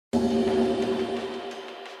I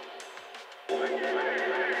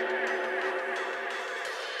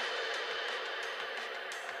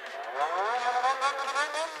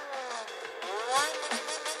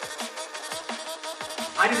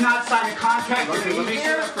did not sign a contract to Okay, let be me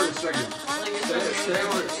here. for a second. Stay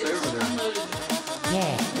over there.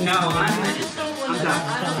 Yeah. No, I'm done.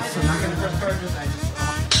 I'm not gonna press charges.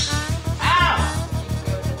 Ow!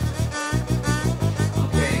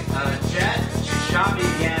 Okay, Jet, she shot me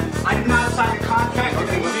again. I did not sign a contract to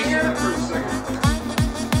Okay, be let me here. for a second.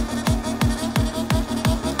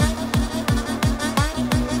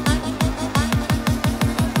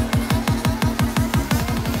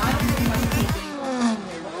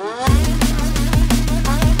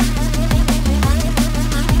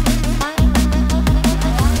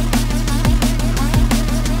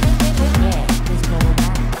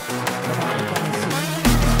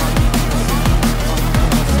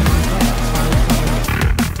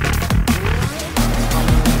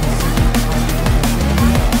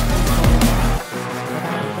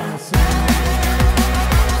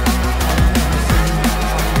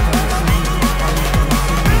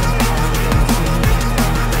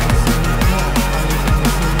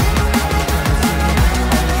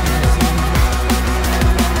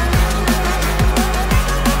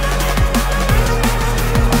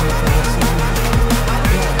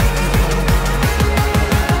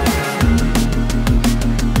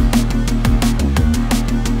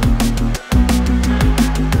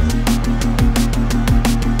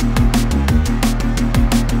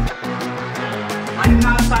 I did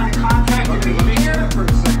not sign a contract to be here. For a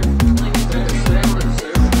second. Stay over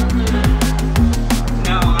there.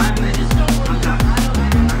 No, I'm done.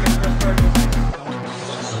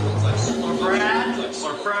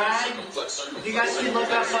 Or Brad, if you guys can look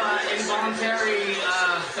up involuntary,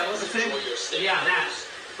 yeah, that.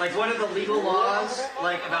 Like, what are the legal laws,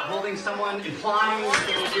 like, about holding someone, implying that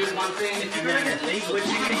they will do one thing, and then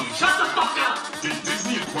switching? Shut the fuck up!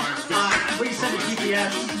 Please send a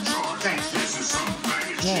GPS. Thanks.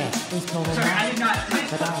 Yeah, it's total Sorry, I mess, did not.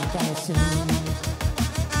 but I'm gonna assume.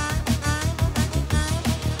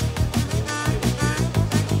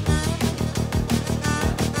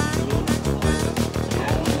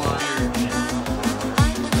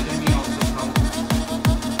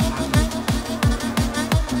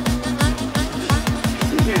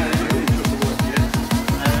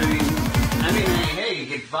 Hey, you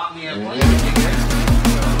could bought me a plane.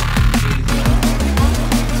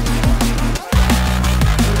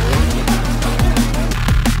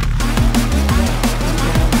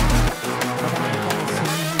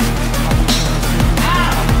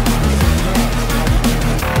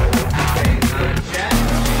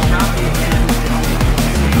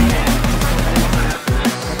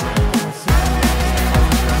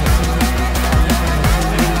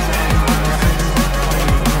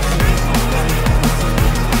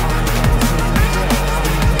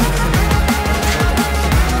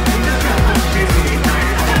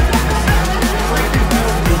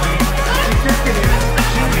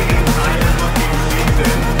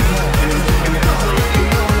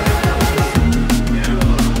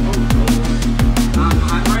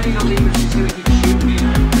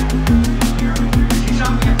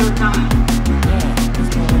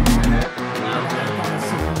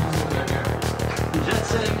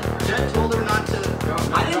 Jet told her not to.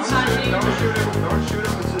 I didn't sign anything. Don't shoot him.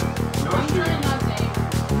 Don't shoot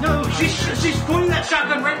him. No, she's pointing that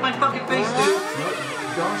shotgun right at my fucking face, dude.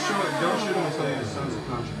 Don't shoot him until he signs the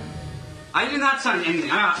contract. I did not sign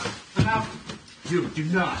anything. I'm out. Dude, do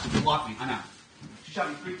not block me. I'm out. She shot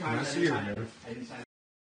me 3 times. I see her, dude. I didn't sign